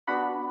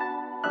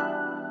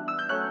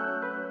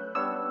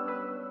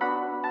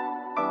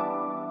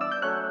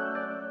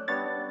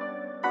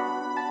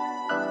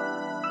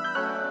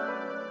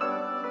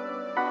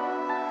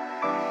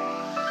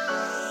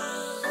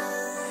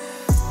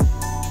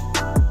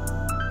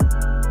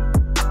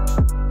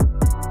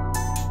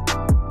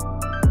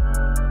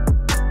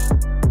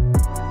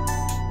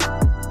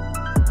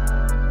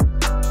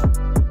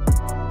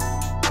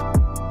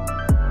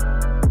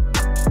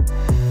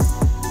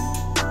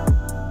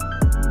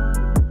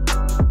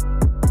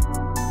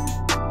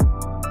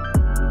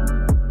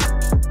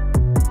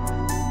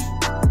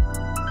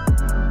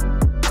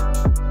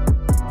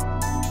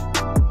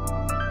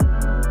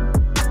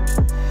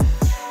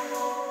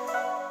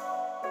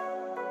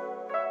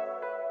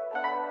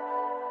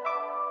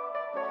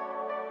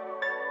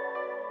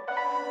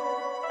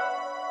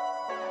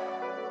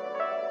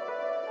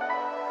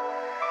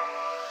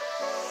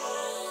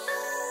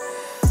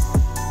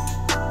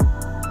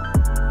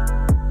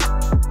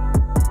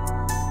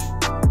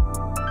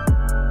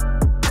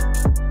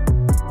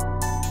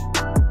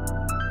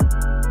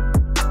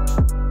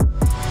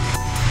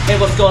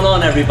what's going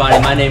on everybody?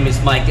 My name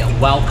is Mike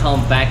and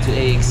welcome back to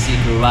AXC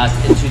Garage.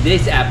 In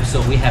today's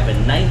episode we have a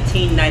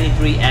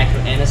 1993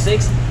 Acura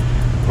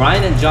NSX.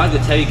 Brian and John will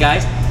tell you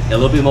guys a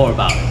little bit more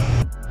about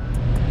it.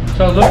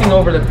 So looking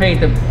over the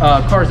paint, the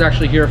car is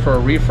actually here for a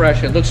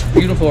refresh. It looks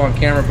beautiful on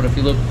camera, but if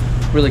you look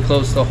really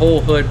close, the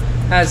whole hood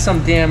has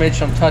some damage,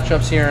 some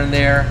touch-ups here and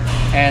there.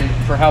 And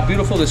for how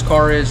beautiful this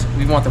car is,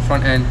 we want the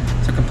front end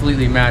to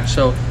completely match.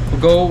 So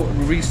we'll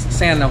go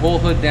sand the whole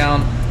hood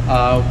down.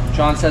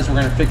 John says we're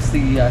going to fix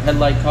the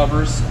headlight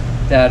covers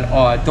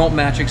that don't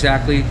match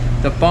exactly.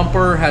 The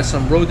bumper has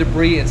some road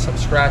debris and some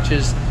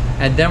scratches,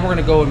 and then we're going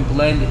to go and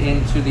blend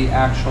into the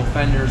actual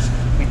fenders.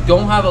 We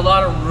don't have a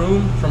lot of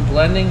room from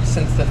blending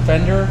since the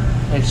fender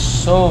is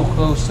so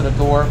close to the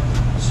door.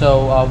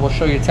 So we'll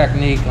show you a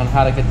technique on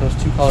how to get those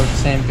two colors the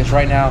same, because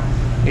right now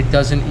it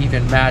doesn't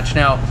even match.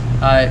 Now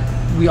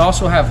we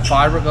also have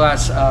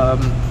fiberglass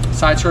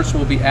side skirts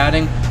we'll be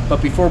adding,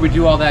 but before we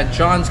do all that,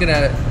 John's going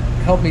to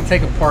help me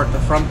take apart the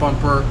front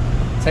bumper,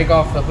 take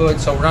off the hood,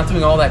 so we're not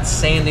doing all that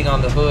sanding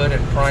on the hood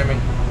and priming.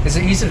 Is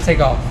it easy to take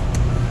off?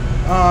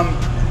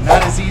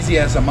 Not as easy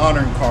as a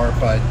modern car,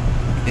 but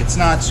it's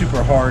not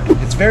super hard.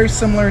 It's very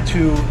similar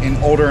to an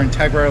older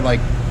Integra, like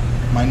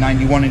my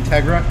 91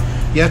 Integra.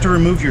 You have to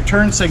remove your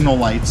turn signal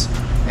lights,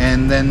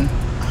 and then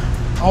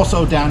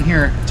also down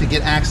here to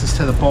get access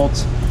to the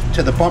bolts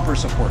to the bumper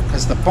support,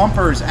 because the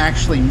bumper is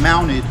actually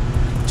mounted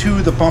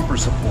to the bumper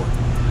support.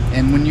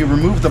 And when you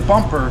remove the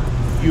bumper,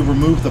 you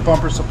remove the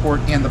bumper support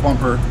and the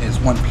bumper is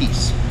one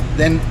piece.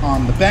 Then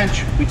on the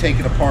bench, we take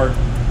it apart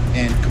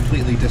and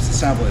completely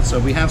disassemble it. So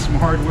we have some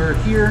hardware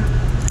here,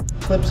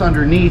 clips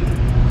underneath,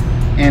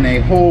 and a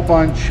whole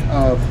bunch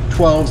of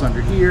 12s under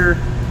here.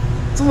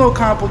 It's a little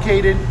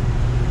complicated.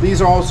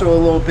 These are also a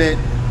little bit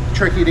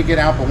tricky to get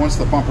out, but once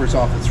the bumper's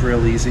off, it's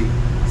real easy.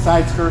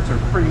 Side skirts are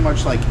pretty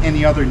much like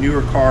any other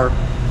newer car.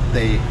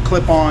 They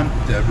clip on,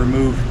 to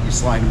remove, you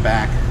slide them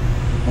back.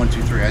 1,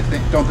 2, 3.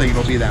 Don't think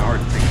it'll be that hard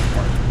to take it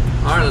apart.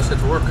 All right, let's get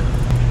to work.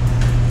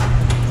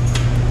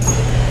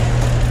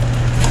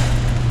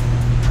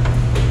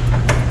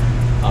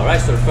 All right,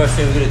 so the first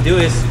thing we're gonna do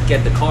is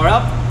get the car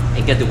up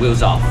and get the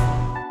wheels off.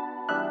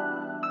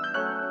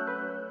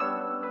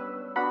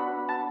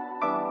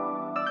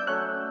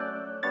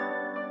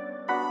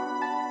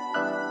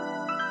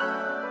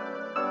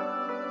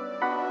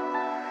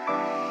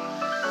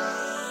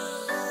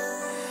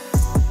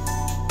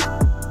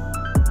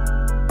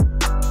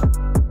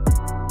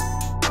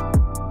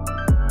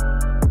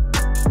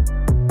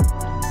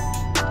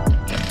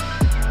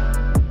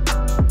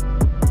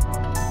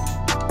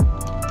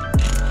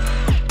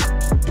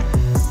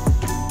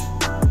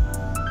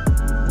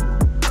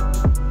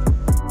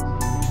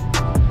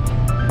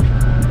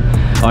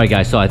 All right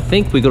guys, so I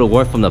think we're gonna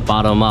work from the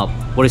bottom up.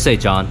 What do you say,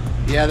 John?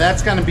 Yeah,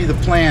 that's gonna be the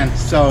plan.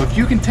 So if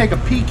you can take a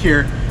peek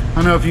here, I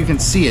don't know if you can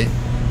see it,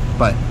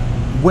 but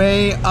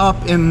way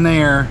up in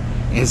there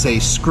is a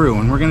screw,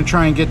 and we're gonna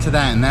try and get to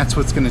that, and that's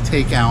what's gonna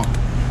take out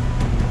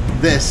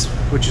this,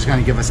 which is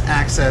gonna give us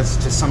access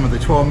to some of the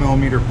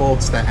 12mm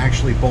bolts that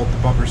actually bolt the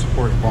bumper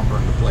support and bumper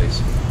into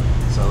place.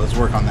 So let's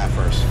work on that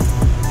first.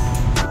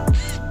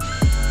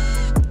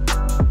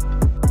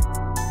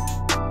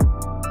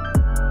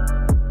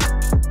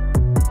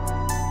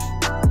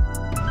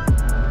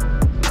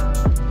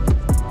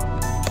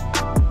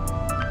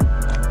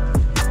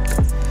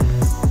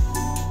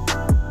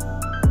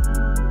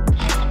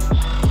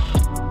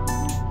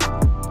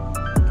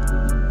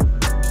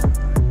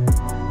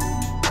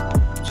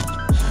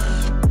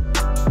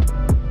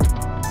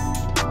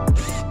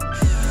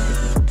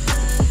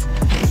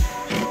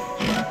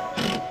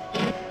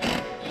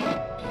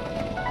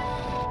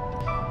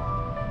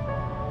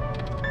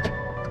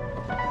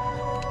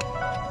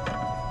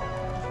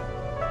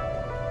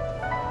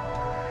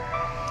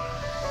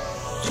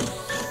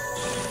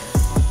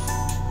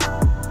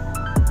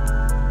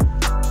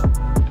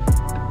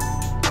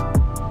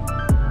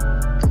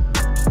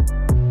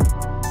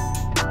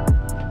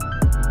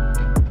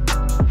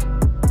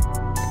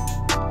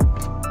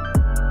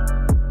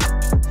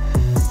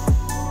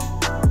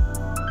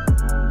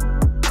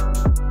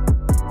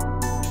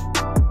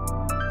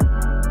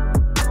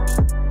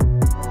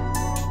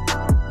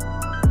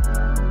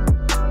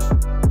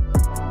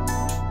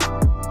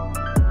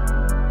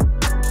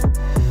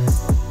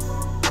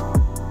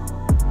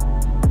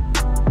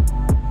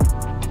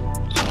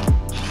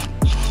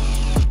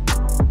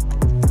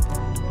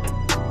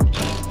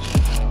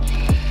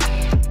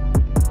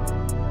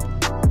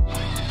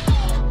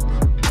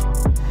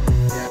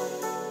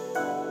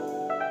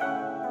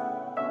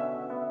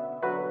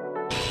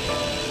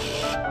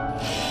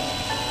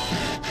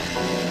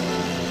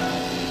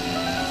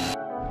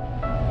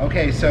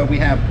 Okay, so we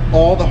have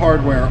all the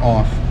hardware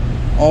off,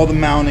 all the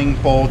mounting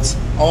bolts,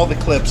 all the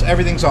clips,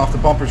 everything's off. The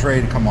bumper's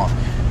ready to come off.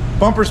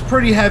 Bumper's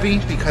pretty heavy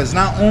because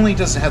not only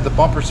does it have the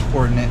bumper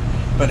support in it,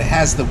 but it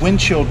has the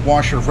windshield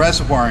washer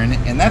reservoir in it,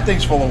 and that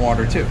thing's full of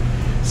water too.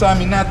 So I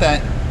mean, not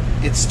that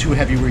it's too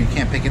heavy where you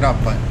can't pick it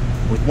up, but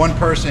with one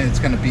person it's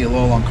going to be a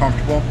little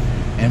uncomfortable,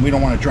 and we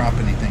don't want to drop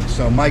anything.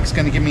 So Mike's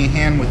going to give me a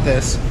hand with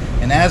this.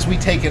 And as we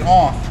take it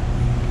off,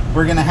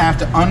 we're gonna have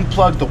to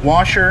unplug the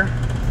washer,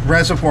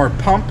 reservoir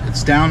pump,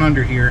 it's down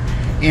under here,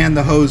 and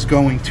the hose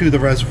going to the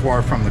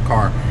reservoir from the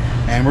car.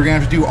 And we're gonna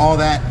have to do all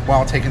that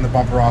while taking the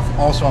bumper off,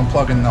 also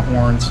unplugging the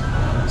horns.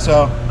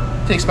 So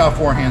it takes about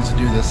 4 hands to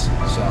do this.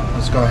 So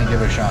let's go ahead and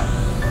give it a shot.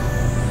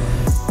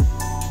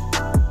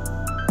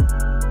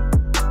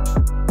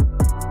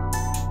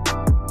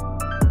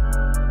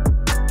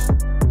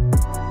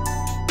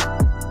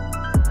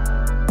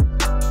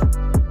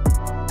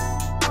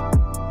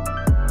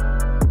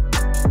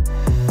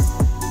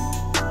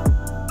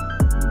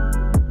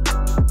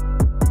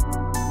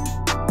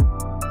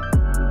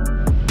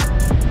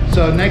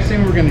 So next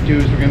thing we're going to do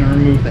is we're going to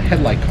remove the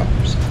headlight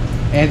covers.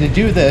 And to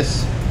do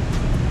this,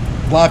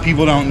 a lot of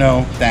people don't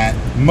know that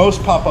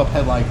most pop-up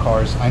headlight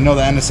cars, I know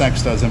the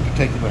NSX does in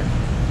particular,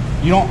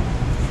 you don't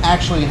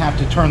actually have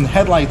to turn the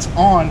headlights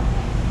on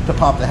to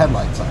pop the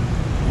headlights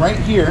on. Right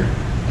here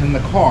in the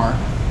car,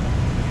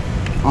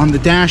 on the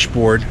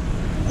dashboard,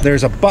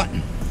 there's a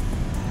button.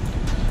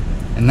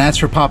 And that's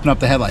for popping up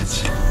the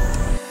headlights.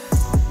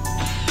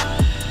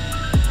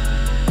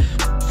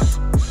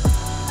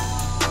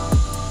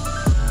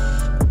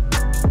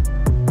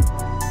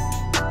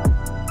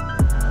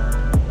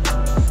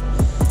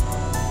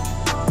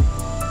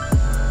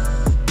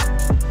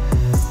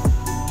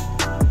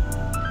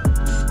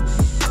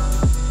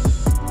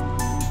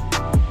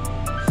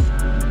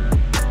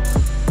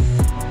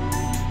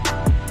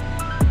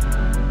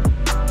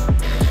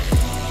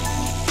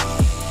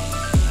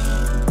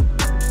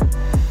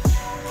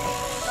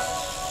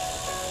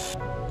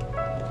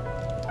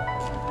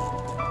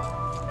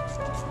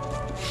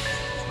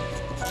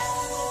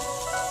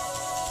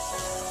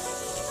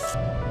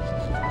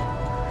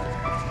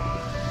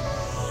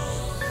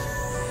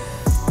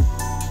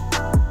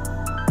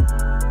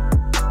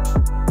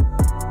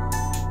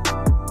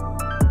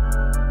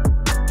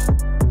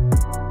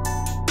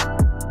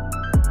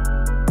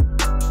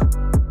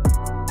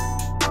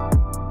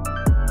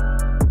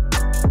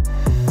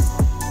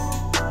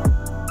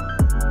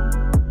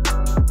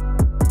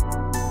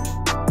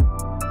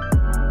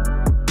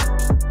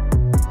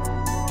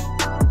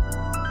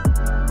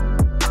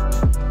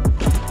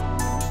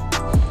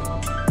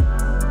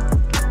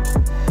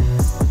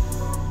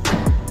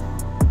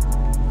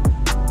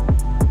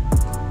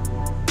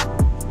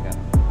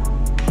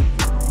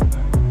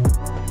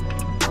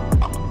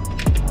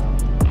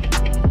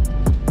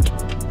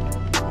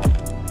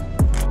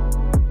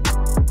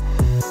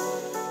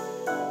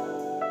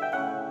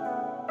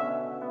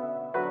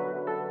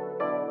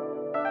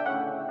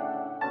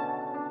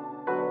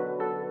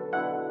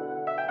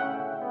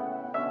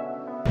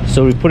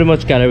 So we pretty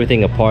much got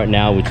everything apart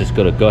now. We're just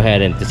gonna go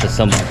ahead and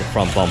disassemble the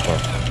front bumper.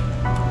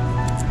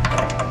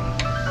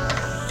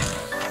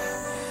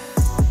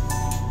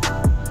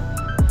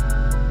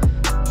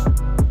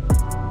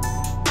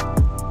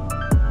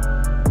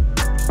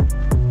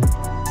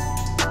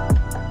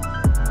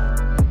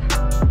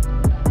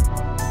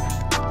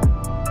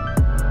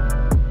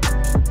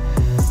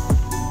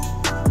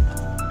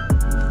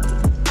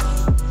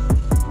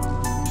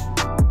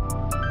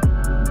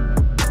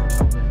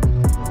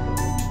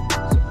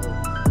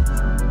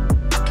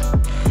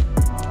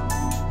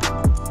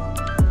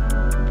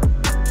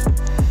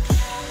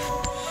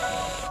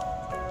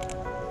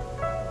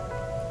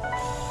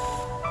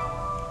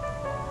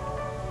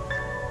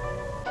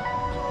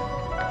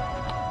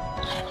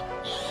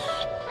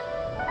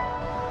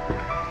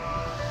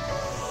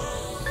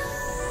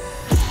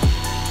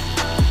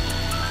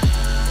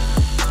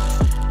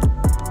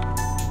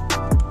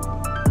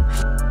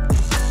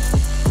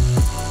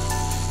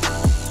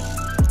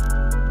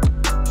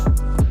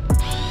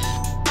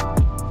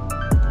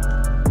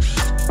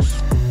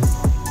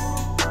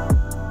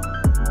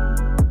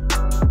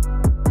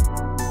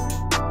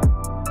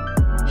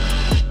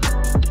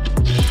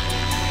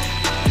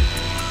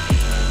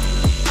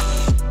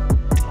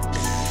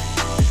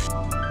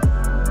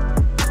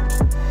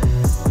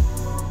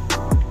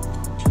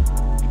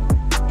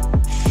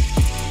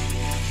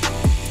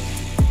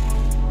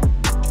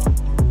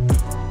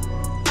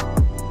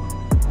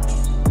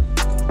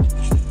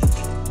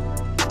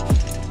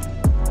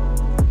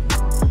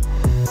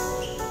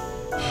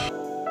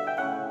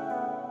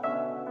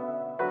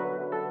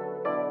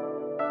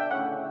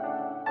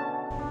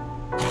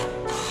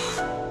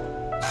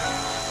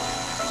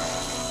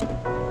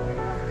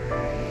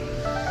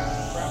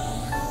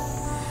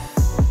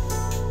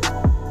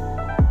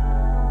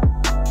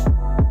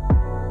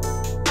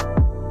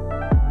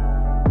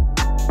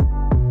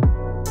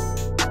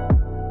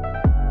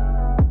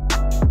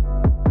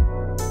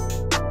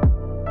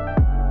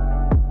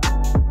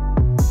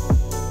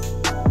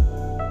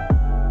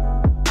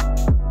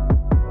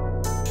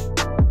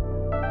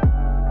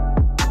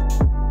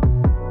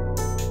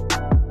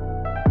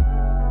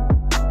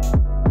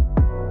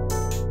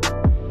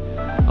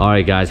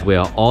 Alright guys, we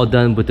are all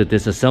done with the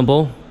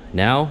disassemble.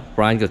 Now,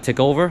 Brian gonna take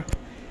over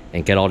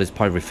and get all this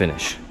part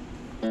refinished.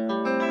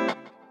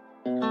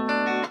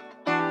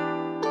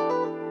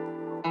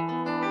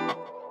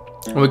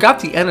 We got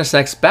the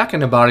NSX back in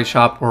the body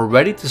shop. We're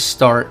ready to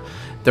start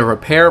the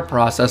repair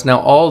process. Now,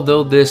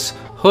 although this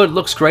hood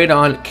looks great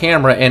on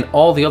camera and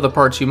all the other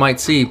parts you might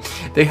see,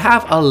 they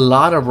have a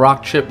lot of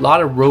rock chip, a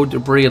lot of road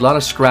debris, a lot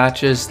of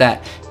scratches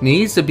that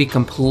needs to be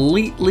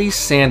completely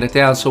sanded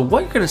down. So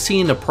what you're going to see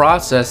in the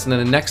process and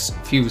in the next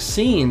few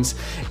scenes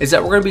is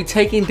that we're going to be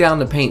taking down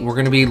the paint. We're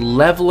going to be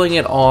leveling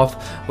it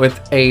off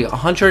with a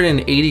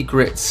 180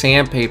 grit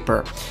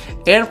sandpaper.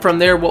 And from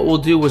there, what we'll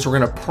do is we're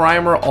going to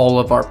primer all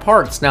of our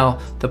parts. Now,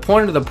 the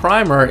point of the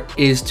primer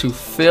is to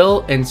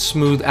fill and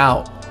smooth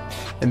out.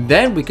 And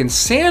then we can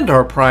sand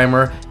our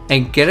primer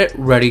and get it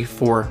ready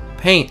for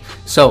paint.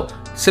 So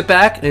sit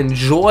back and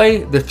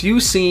enjoy the few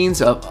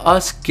scenes of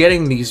us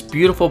getting these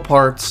beautiful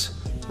parts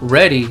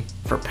ready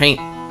for paint.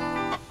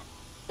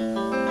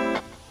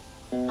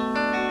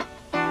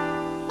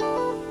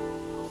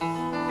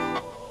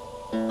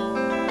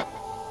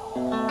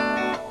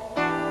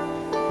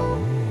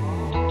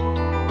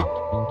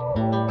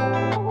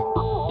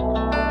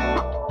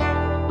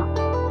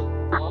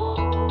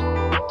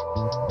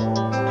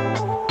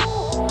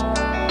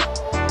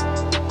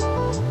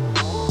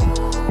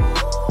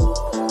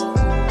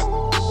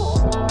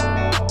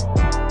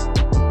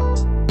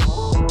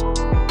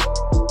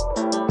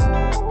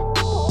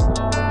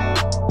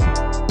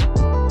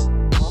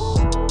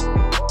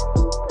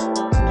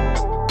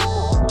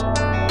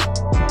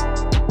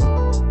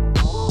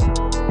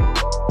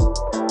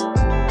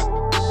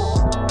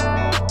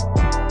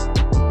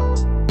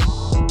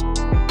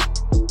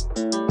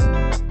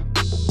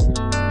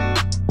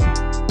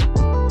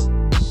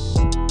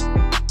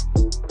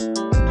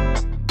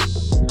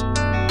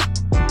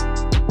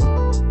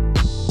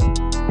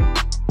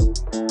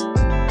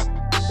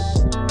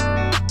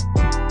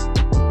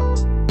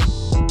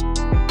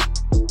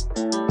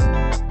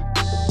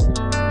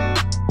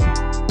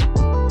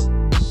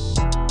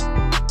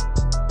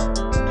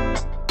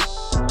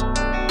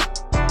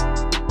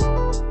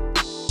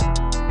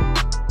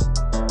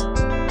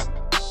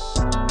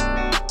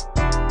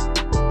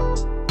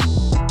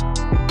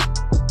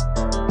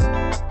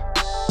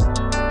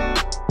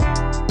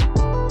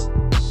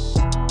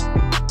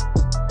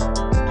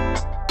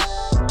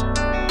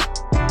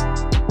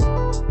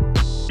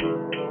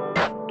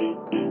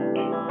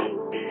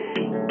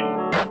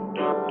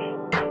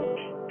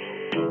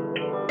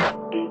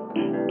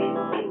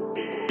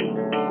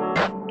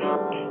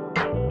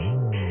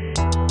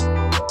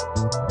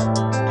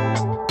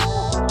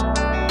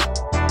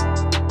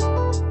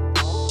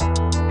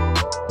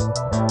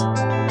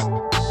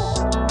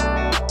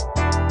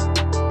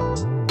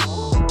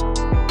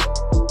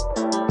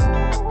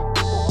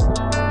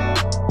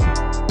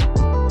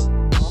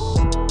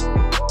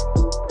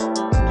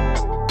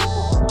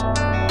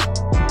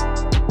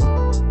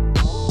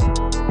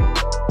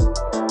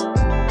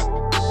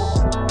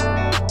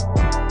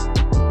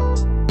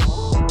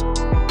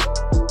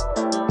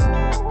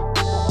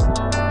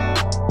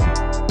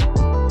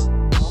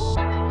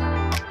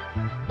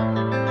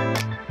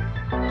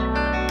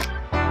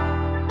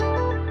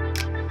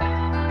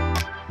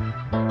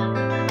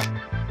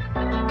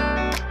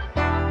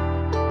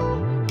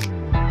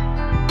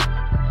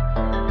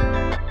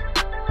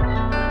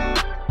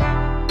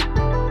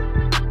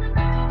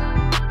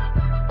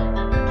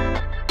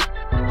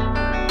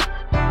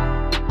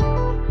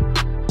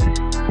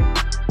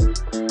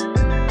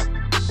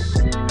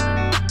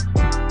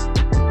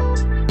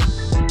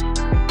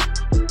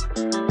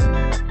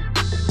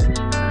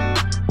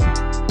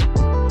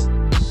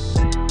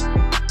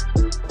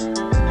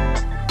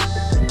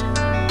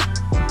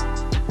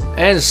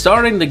 And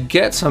starting to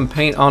get some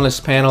paint on this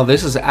panel.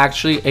 This is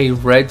actually a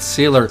red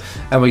sealer,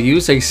 and we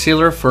use a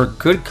sealer for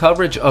good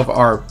coverage of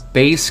our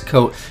base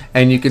coat.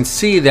 And you can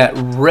see that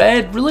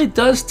red really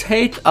does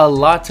take a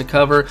lot to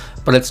cover,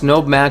 but it's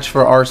no match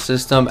for our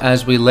system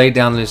as we lay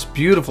down this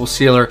beautiful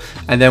sealer.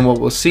 And then what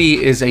we'll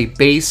see is a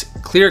base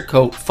clear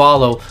coat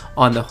follow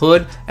on the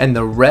hood and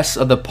the rest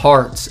of the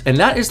parts. And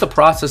that is the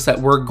process that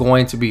we're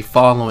going to be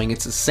following.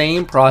 It's the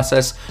same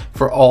process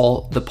for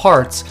all the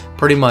parts.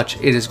 Pretty much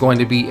it is going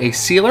to be a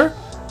sealer,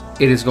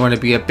 it is going to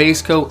be a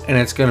base coat, and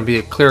it's going to be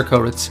a clear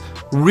coat. It's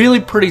really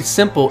pretty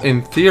simple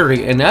in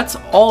theory, and that's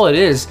all it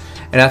is,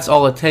 and that's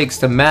all it takes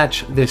to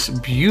match this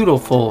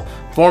beautiful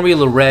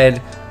Formula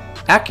Red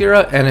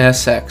Acura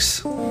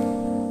NSX.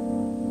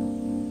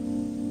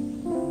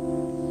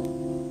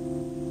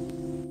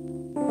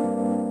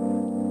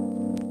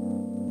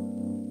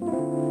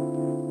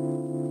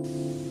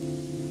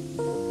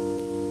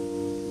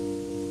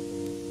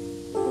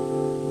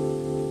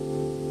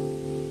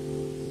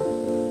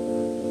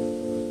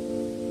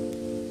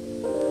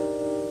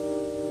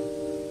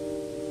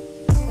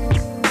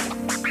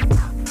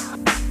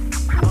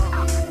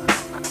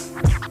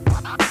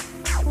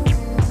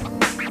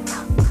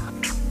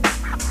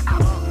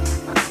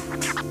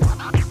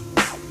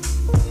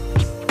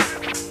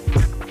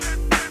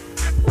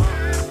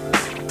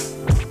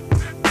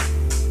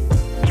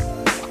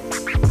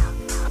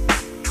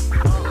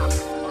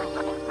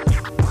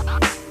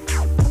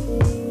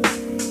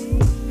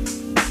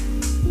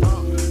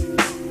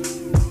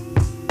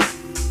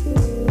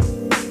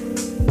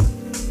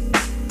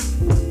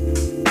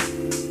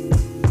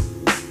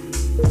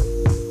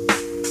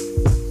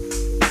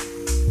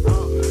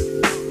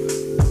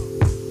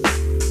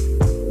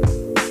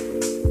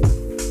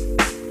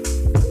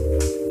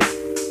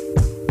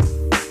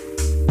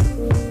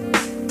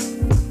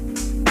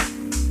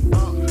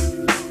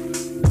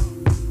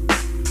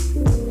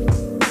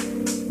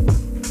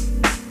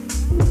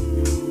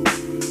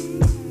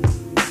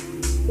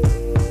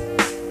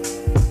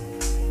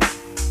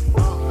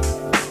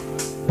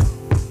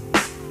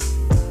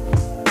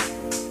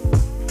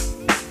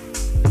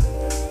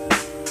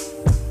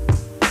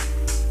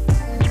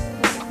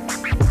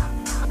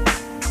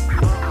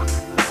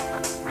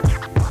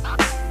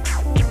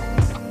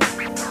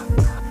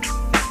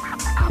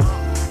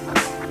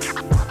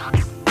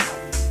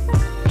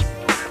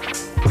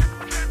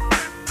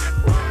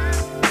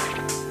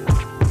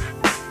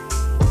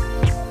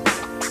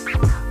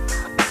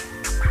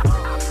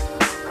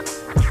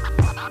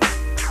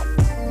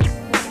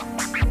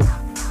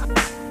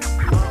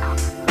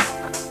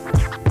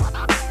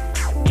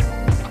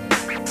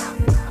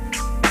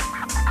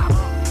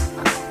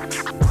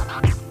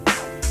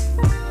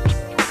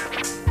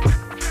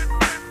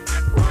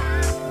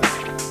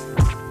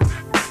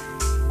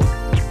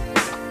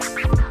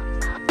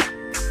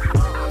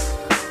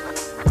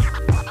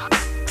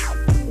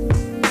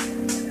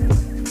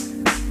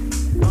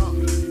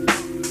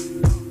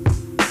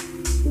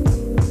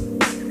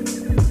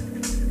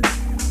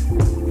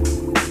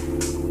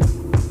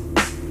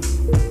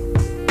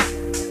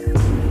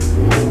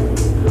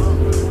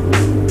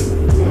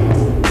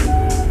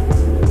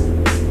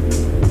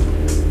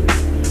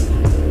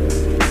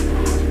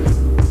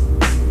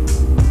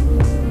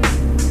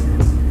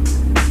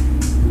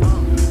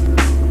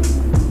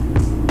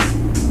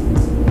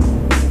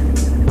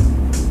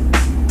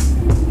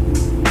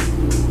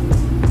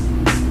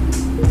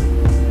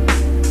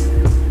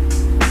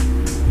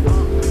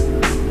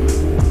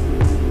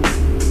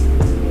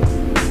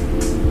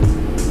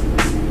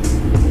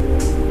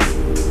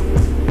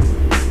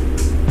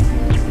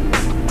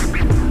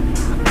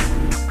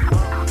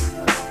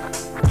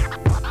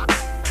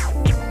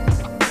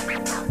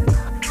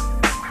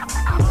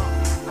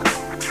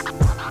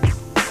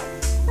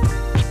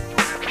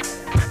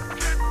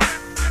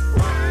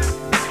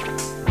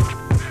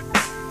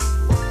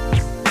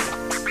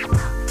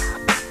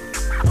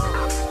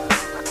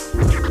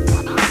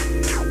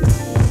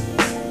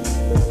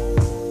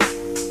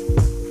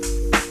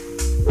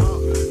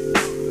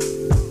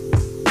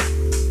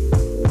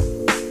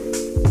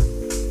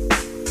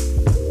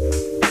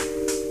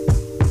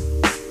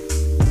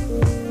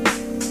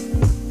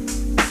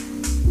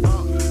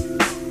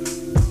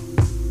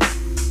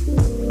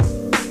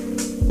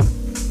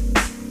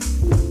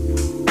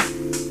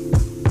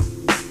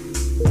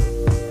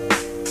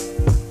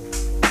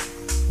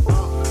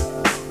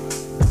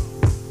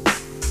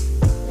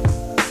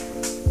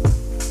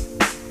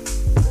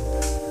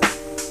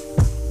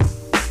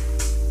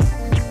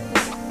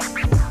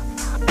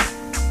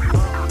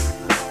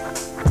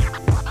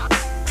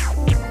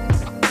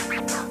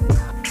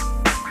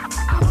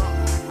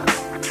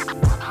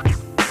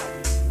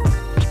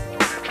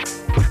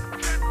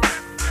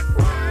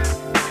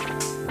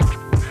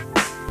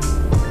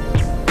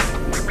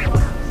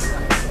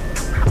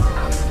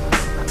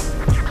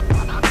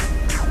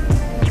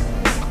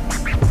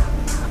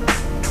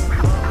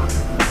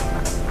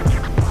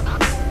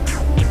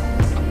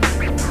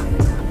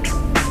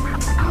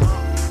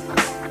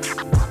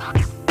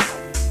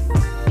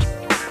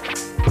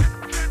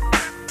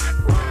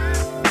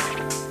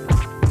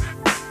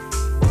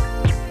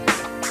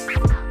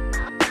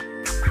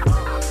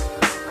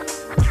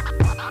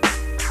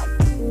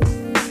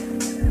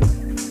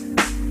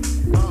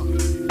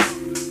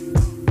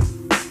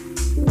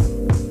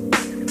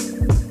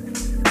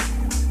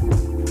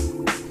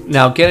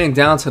 Now getting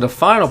down to the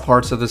final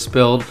parts of this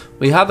build,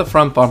 we have the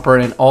front bumper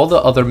and all the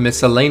other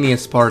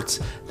miscellaneous parts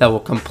that will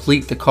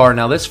complete the car.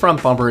 Now this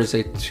front bumper is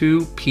a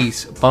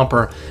 2-piece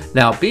bumper.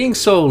 Now being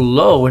so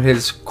low, it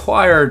has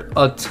acquired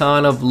a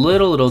ton of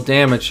little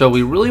damage, so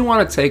we really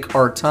want to take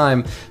our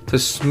time to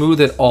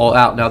smooth it all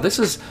out. Now this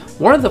is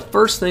one of the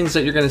first things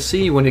that you're going to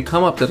see when you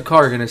come up to the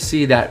car. You're going to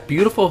see that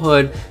beautiful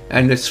hood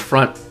and this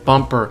front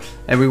bumper,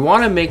 and we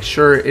want to make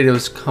sure it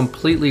is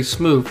completely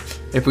smooth.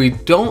 If we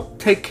don't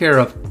take care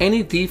of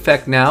any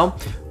defect now,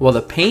 well,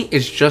 the paint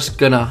is just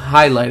gonna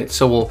highlight it.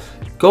 So we'll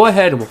go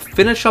ahead and we'll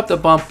finish up the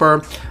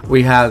bumper.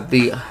 We have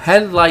the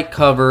headlight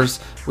covers,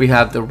 we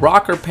have the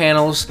rocker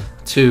panels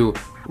to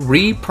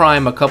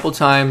re-prime a couple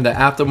times, the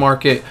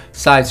aftermarket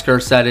side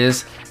skirts that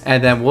is,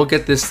 and then we'll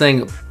get this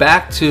thing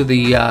back to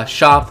the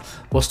shop.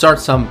 We'll start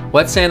some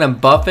wet sand and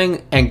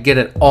buffing and get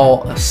it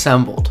all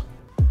assembled.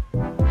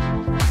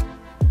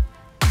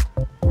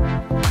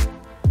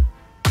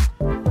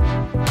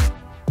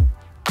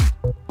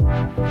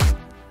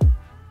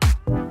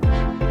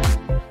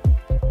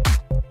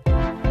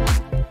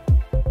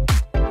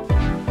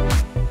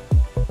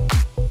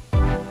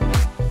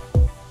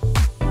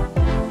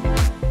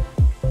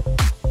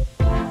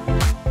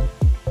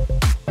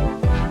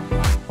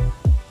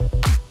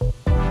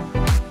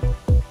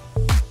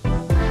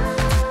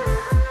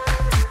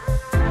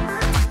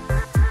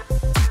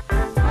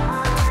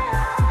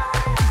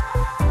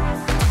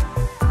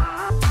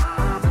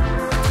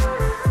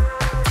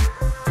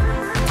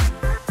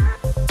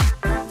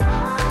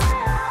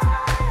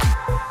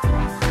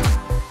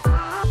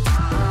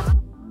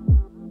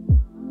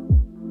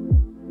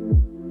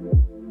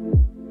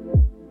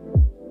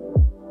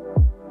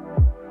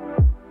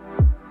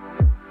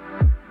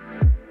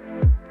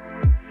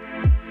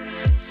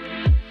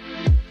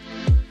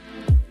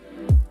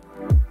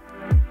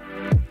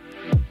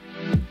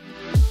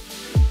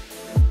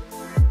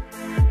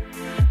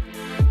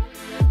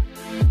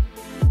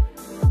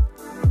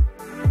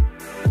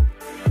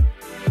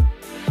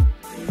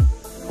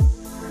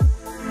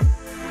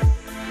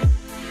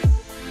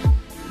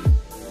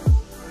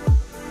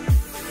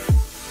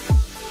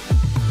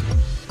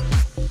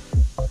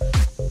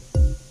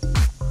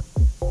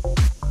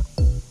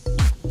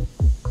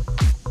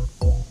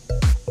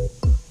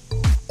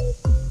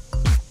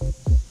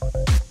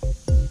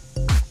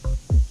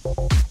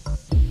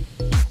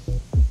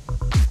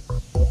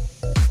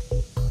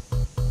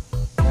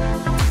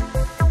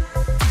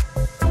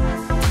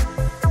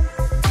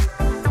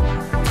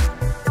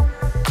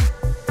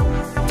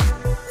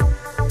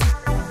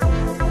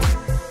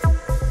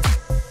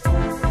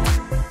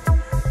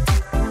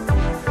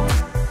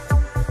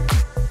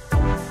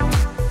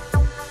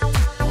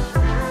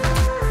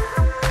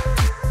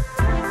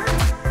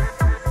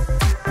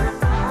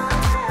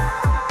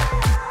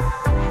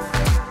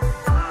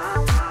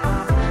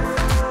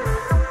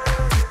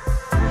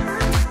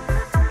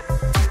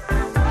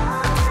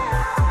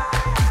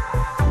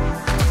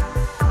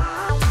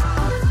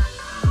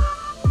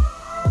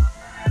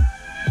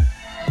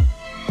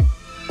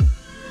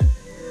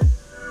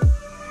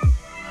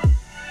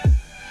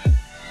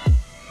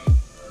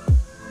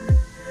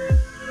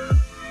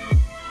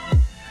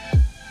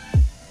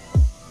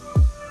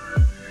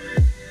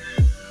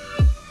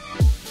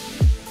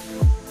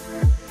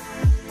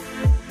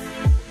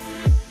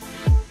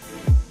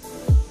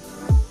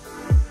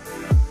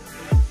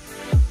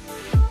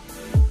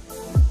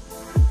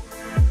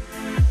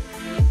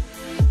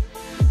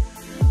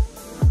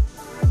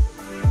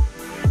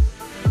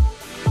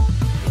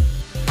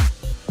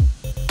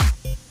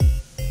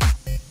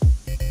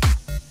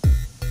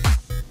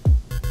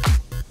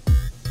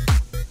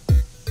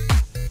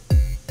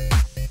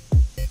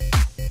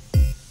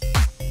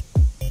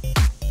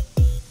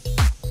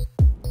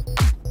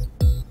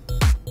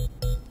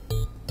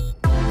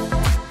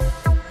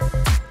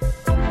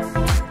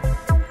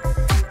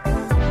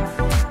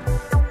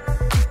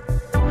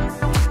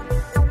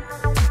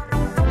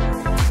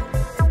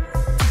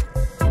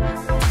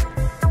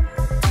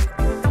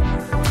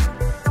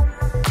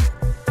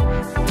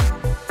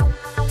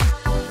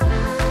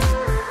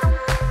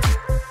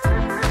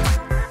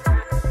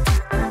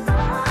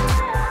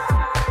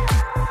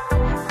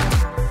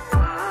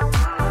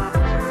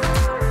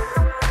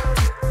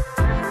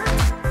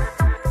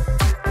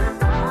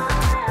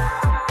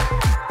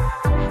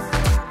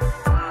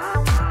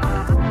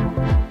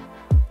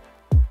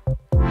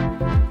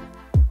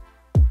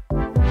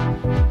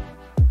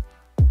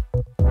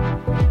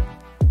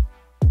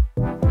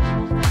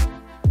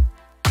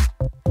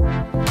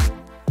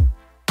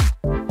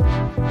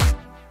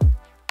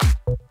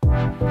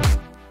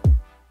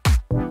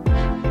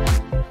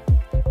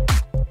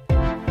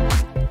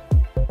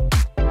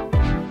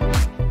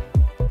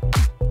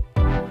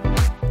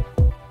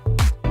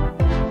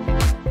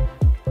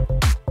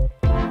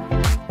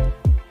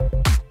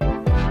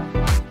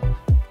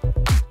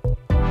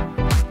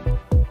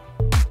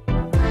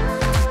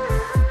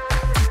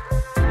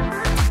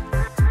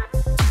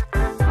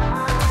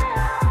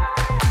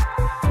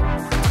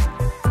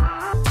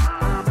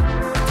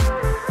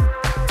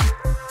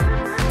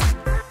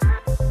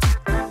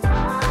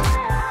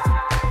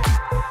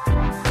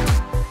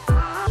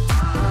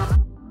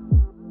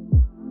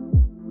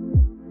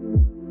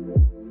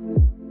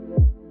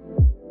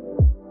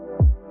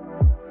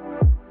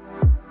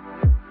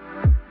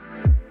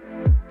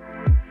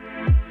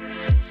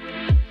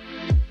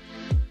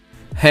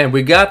 And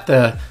we got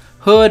the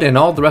hood and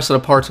all the rest of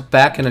the parts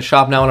back in the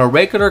shop. Now, on a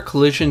regular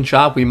collision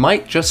job, we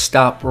might just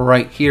stop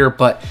right here,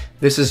 but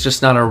this is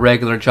just not a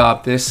regular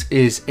job. This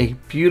is a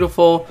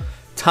beautiful,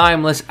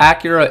 timeless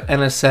Acura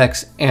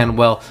NSX, and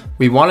well,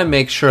 we want to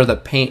make sure the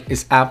paint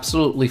is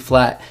absolutely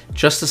flat,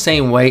 just the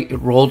same way it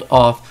rolled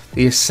off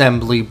the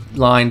assembly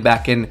line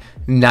back in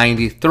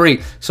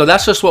 '93. So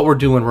that's just what we're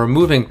doing. We're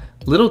removing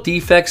little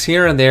defects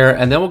here and there,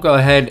 and then we'll go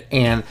ahead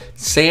and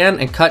sand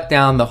and cut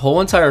down the whole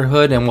entire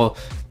hood, and we'll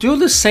do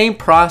the same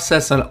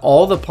process on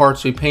all the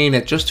parts we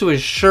painted, just to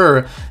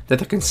ensure that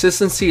the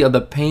consistency of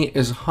the paint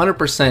is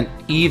 100%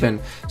 even.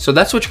 So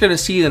that's what you're going to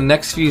see in the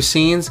next few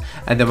scenes,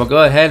 and then we'll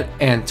go ahead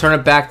and turn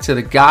it back to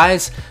the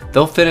guys.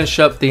 They'll finish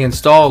up the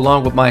install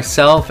along with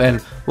myself,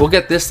 and we'll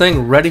get this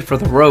thing ready for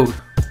the road.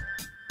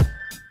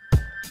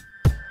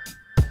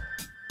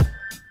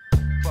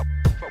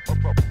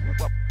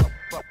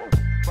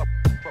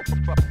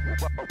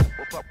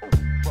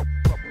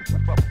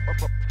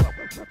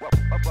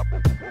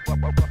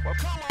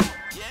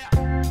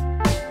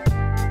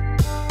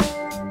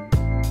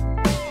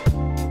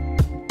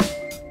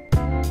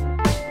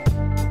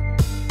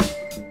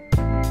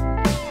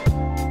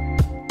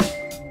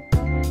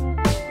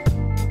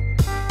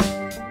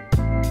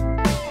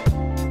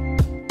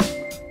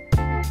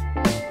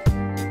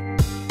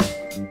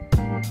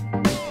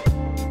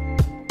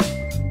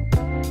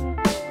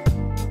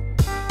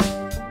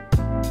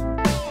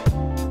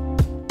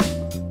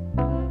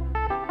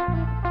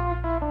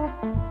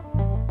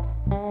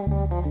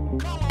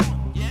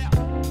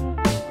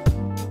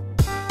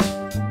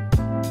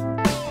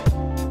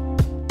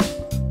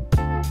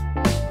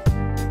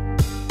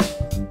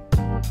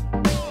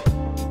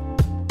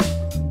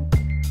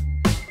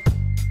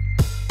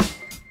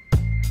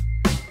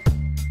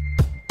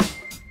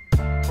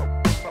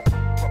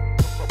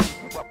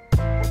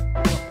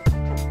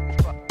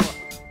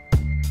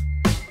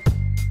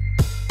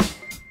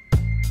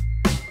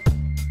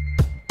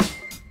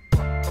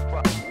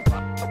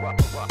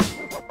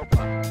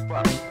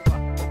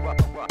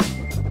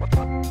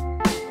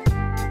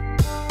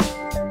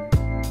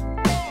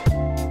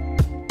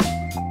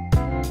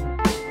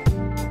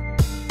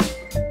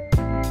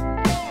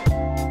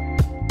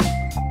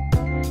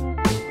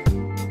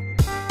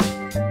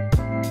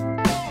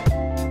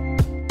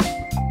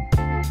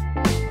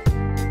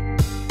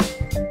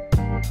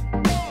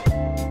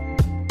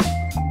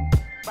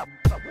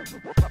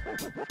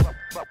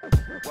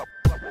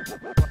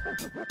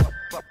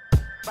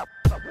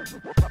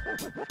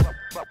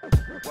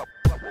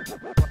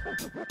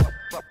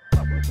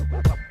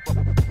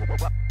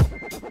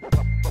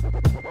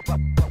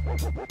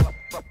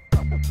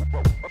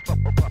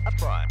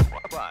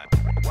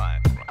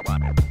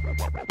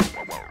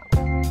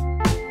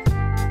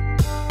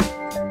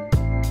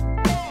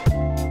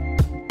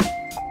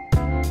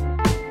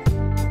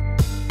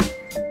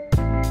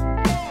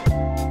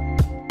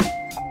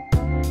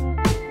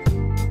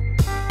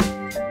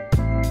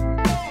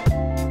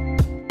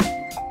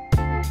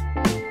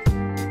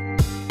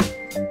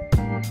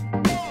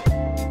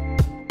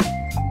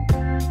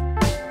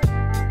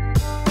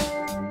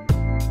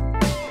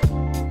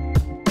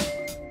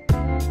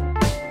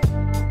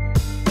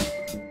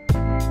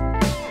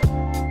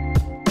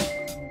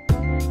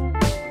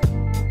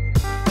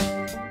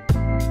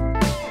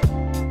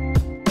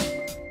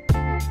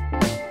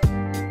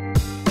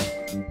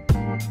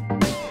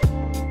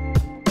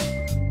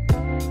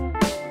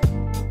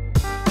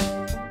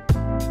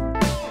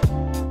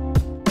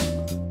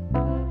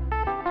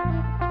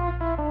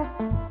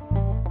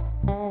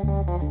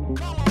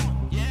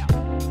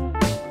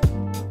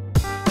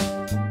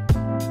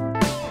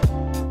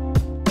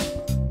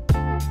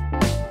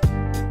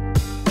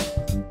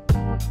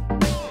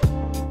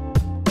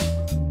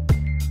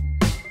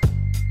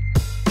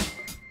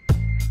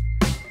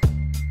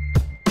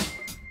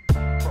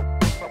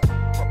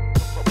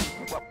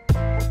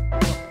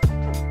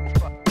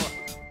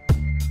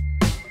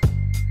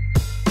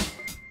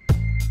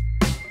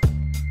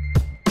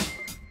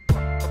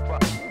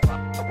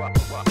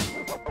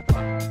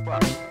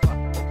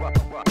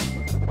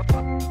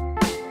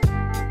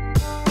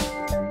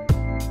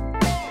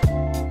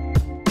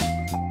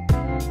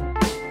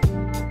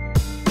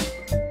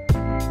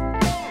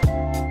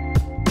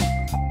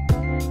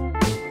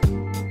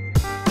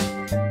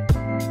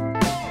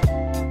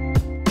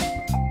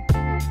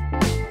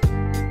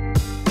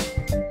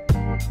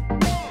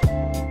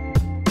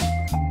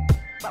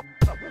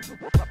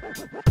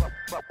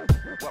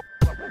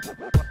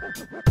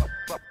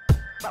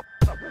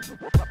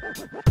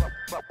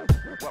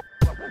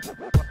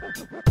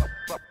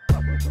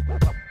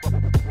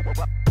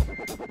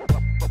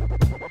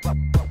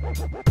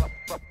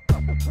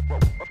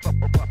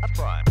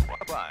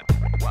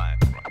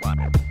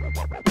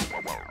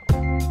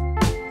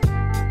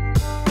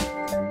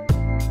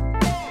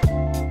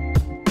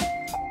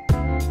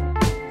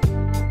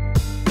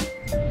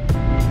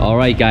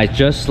 Alright guys,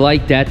 just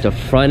like that, the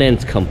front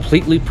end's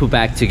completely put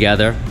back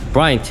together.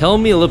 Brian, tell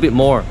me a little bit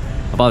more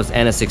about this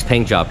NSX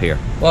paint job here?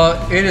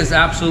 Well, it is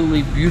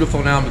absolutely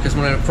beautiful now, because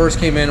when it first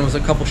came in, it was a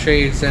couple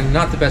shades and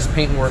not the best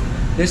paint work.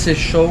 This is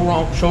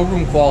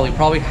showroom quality,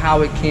 probably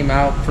how it came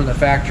out from the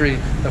factory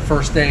the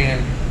first day.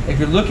 And if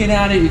you're looking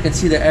at it, you can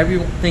see that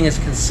everything is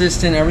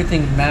consistent,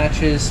 everything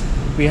matches.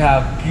 We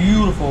have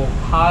beautiful,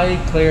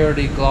 high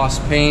clarity gloss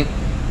paint.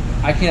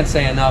 I can't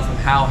say enough of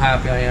how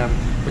happy I am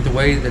with the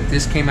way that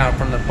this came out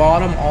from the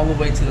bottom all the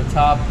way to the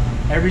top.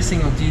 Every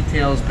single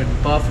detail has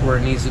been buffed where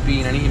it needs to be,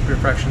 and any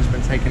imperfections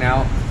been taken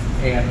out,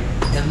 and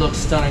it looks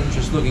stunning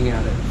just looking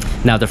at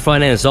it. Now the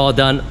front end is all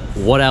done.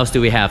 What else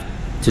do we have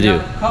to do?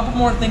 A couple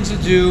more things to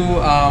do.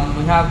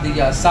 We have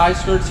the side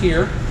skirts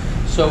here.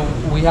 So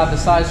we have the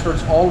side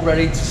skirts all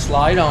ready to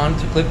slide on,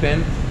 to clip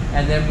in.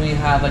 And then we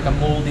have like a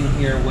molding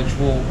here, which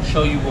we'll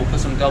show you. We'll put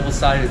some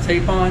double-sided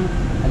tape on,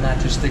 and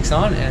that just sticks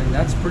on, and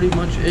that's pretty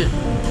much it.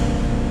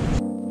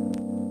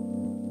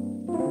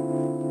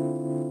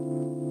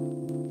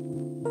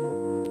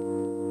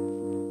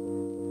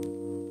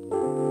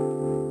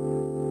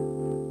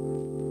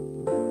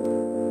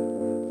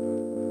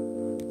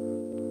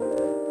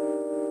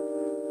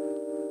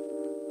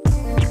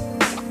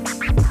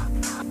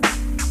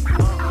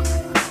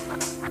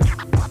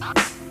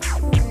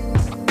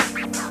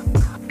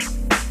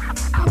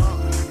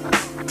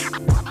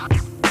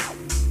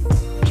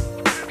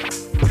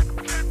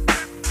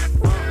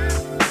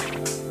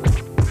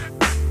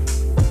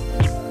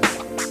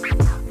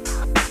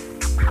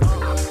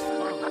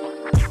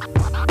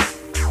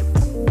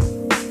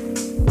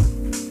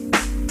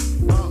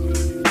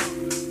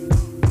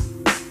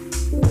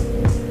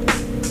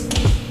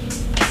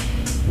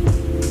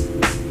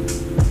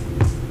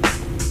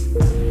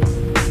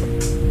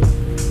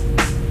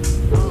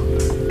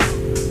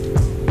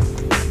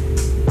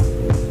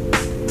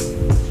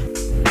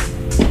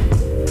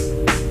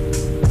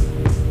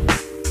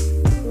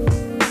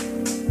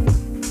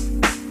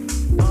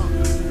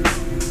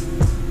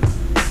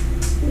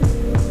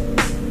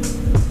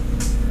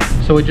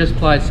 So we just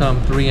applied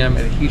some 3M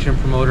adhesion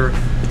promoter,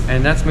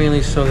 and that's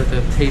mainly so that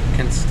the tape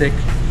can stick.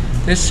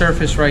 This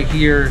surface right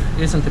here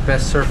isn't the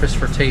best surface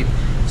for tape,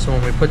 so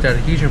when we put that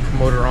adhesion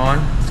promoter on,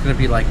 it's going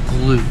to be like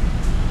glue.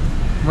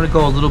 I'm going to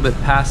go a little bit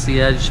past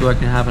the edge so I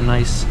can have a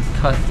nice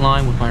cut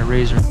line with my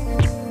razor.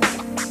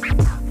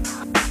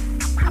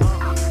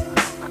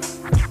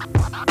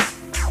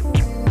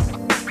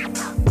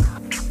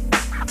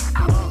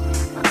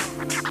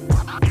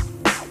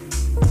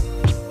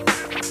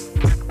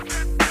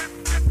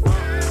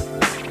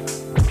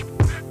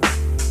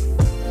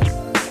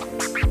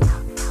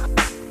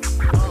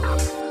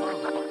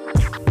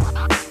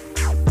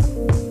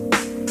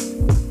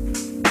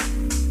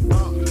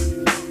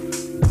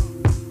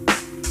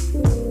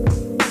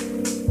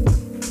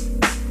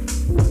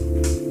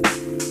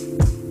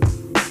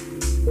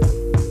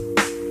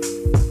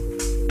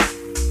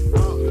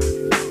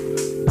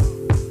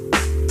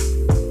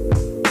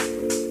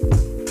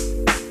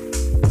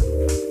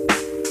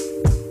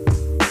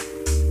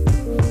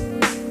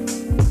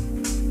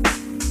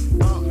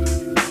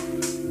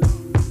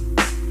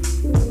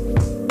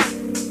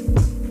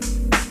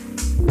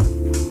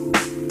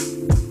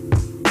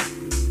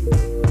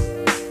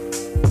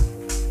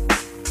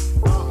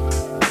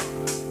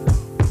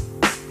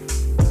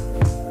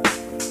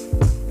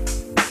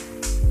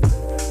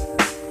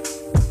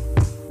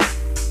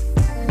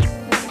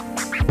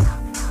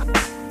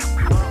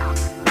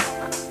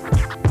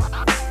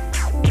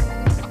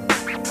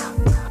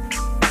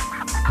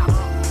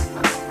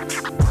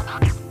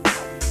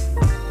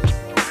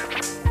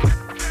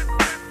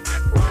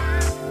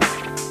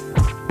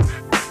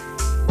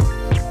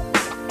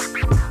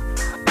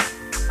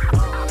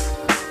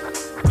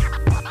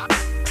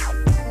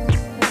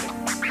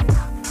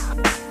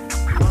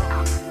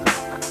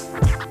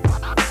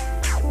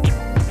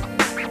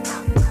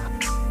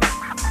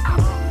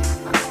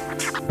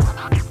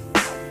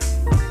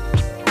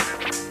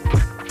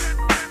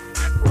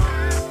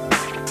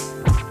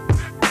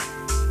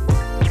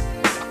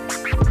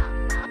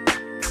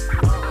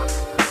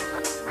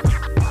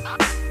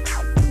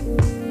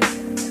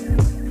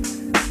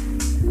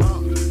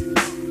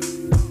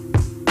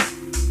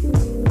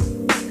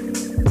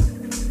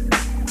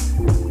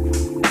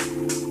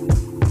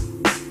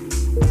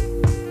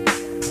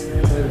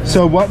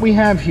 So what we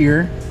have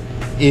here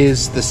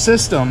is the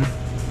system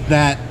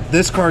that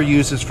this car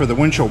uses for the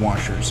windshield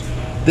washers.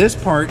 This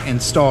part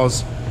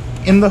installs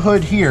in the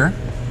hood here,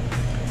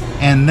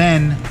 and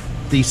then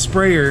the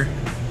sprayer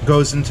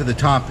goes into the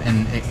top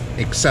and it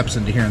accepts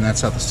into here, and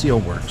that's how the seal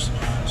works.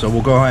 So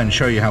we'll go ahead and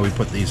show you how we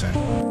put these in.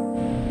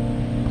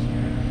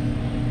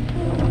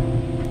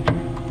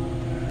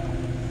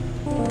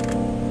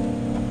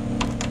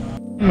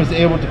 I was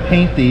able to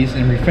paint these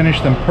and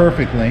refinish them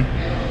perfectly.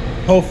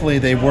 Hopefully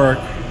they work,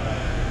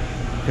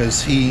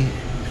 because he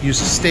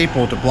used a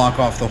staple to block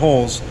off the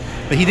holes,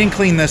 but he didn't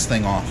clean this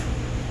thing off,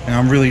 and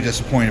I'm really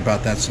disappointed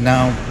about that. So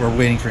now we're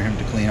waiting for him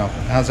to clean up.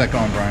 How's that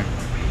going, Brian?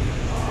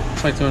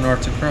 It's like doing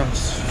art to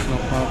cross, no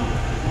problem.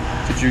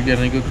 Did you get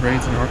any good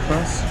grades in art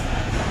class?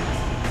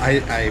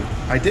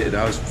 I did.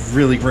 I was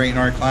really great in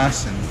art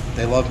class, and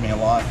they loved me a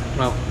lot.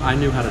 Well, I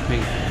knew how to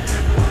paint.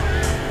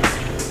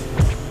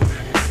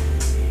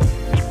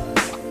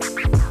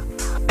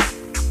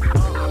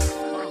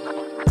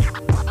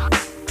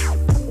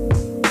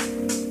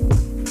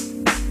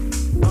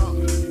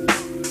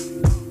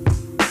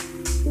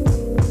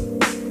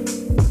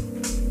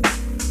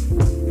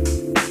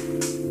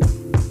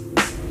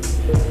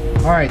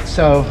 All right,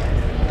 so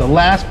the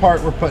last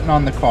part we're putting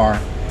on the car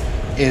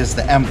is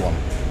the emblem.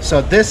 So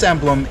this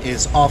emblem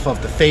is off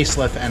of the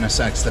facelift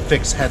NSX, the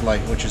fixed headlight,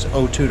 which is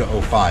 02 to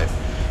 05.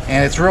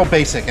 And it's a real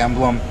basic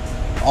emblem.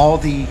 All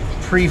the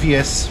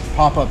previous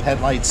pop-up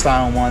headlight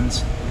style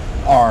ones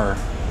are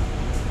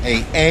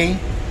a A,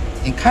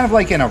 and kind of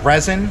like in a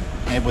resin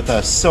and with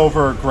a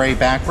silver gray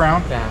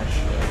background. Badge.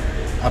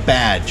 A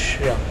badge.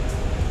 Yeah.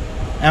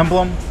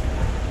 Emblem,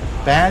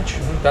 badge.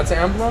 That's an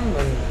emblem,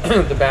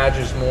 and the badge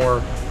is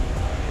more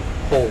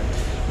bold.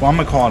 Well, I'm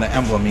going to call it an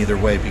emblem either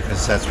way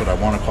because that's what I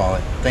want to call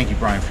it. Thank you,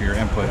 Brian, for your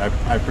input.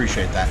 I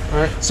appreciate that. All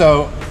right.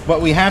 So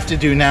what we have to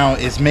do now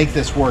is make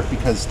this work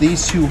because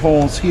these two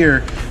holes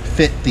here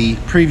fit the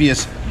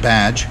previous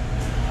badge,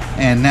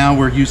 and now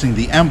we're using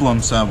the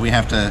emblem, so we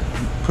have to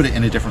put it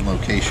in a different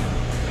location.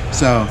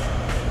 So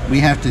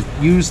we have to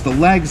use the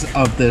legs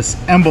of this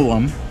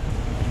emblem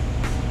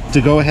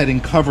to go ahead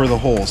and cover the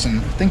holes, and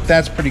I think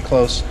that's pretty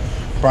close.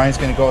 Brian's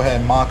going to go ahead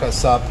and mock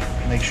us up,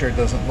 make sure it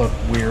doesn't look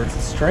weird.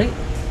 Straight?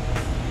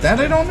 That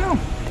I don't know.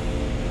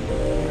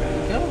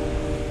 There we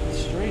go.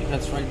 Straight.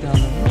 That's right down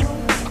the middle.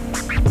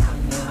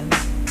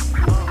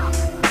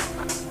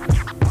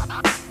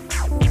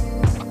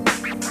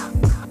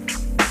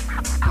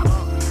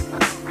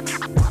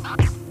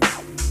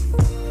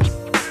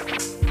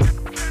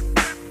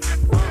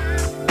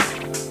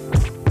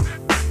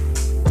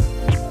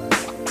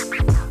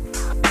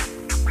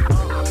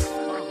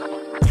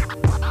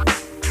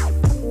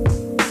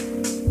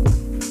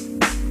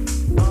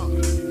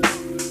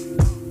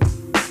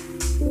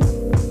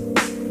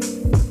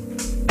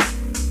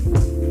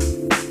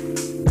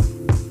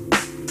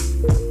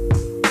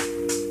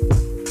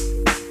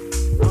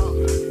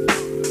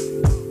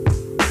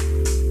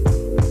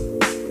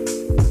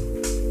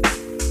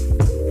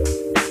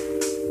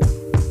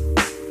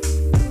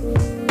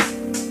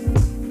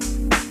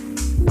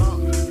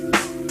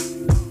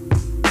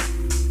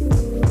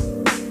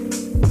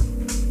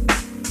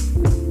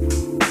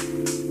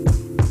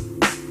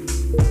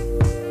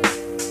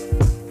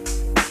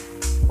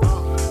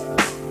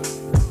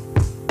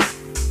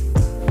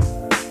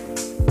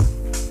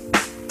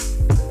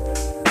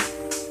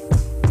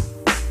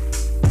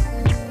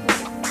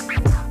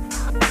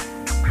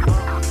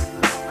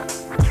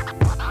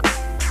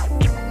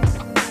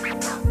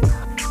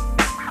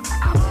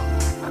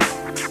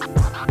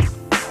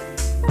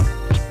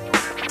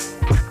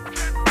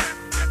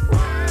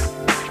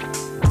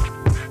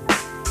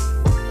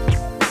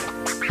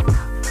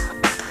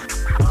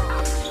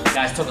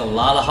 Guys, took a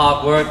lot of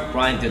hard work.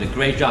 Brian did a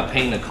great job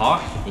painting the car.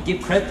 And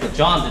give credit to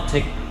John to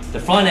take the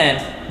front end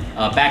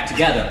back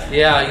together.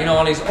 Yeah, you know,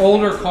 on these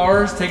older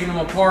cars, taking them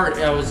apart,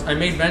 I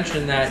made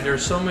mention that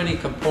there's so many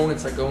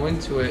components that go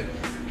into it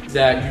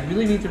that you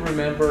really need to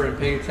remember and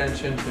pay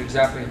attention to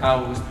exactly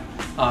how it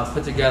was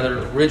put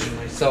together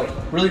originally. So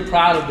really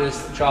proud of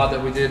this job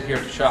that we did here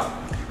at the shop.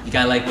 You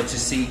guys like what you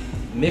see?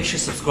 Make sure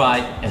to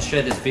subscribe and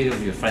share this video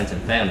with your friends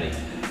and family.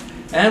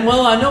 And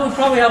well, I know we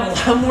probably have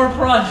a lot more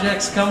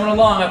projects coming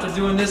along after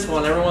doing this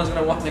one. Everyone's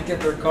gonna want to get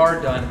their car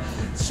done.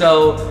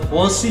 So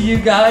we'll see you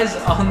guys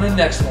on the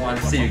next one.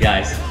 See you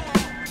guys.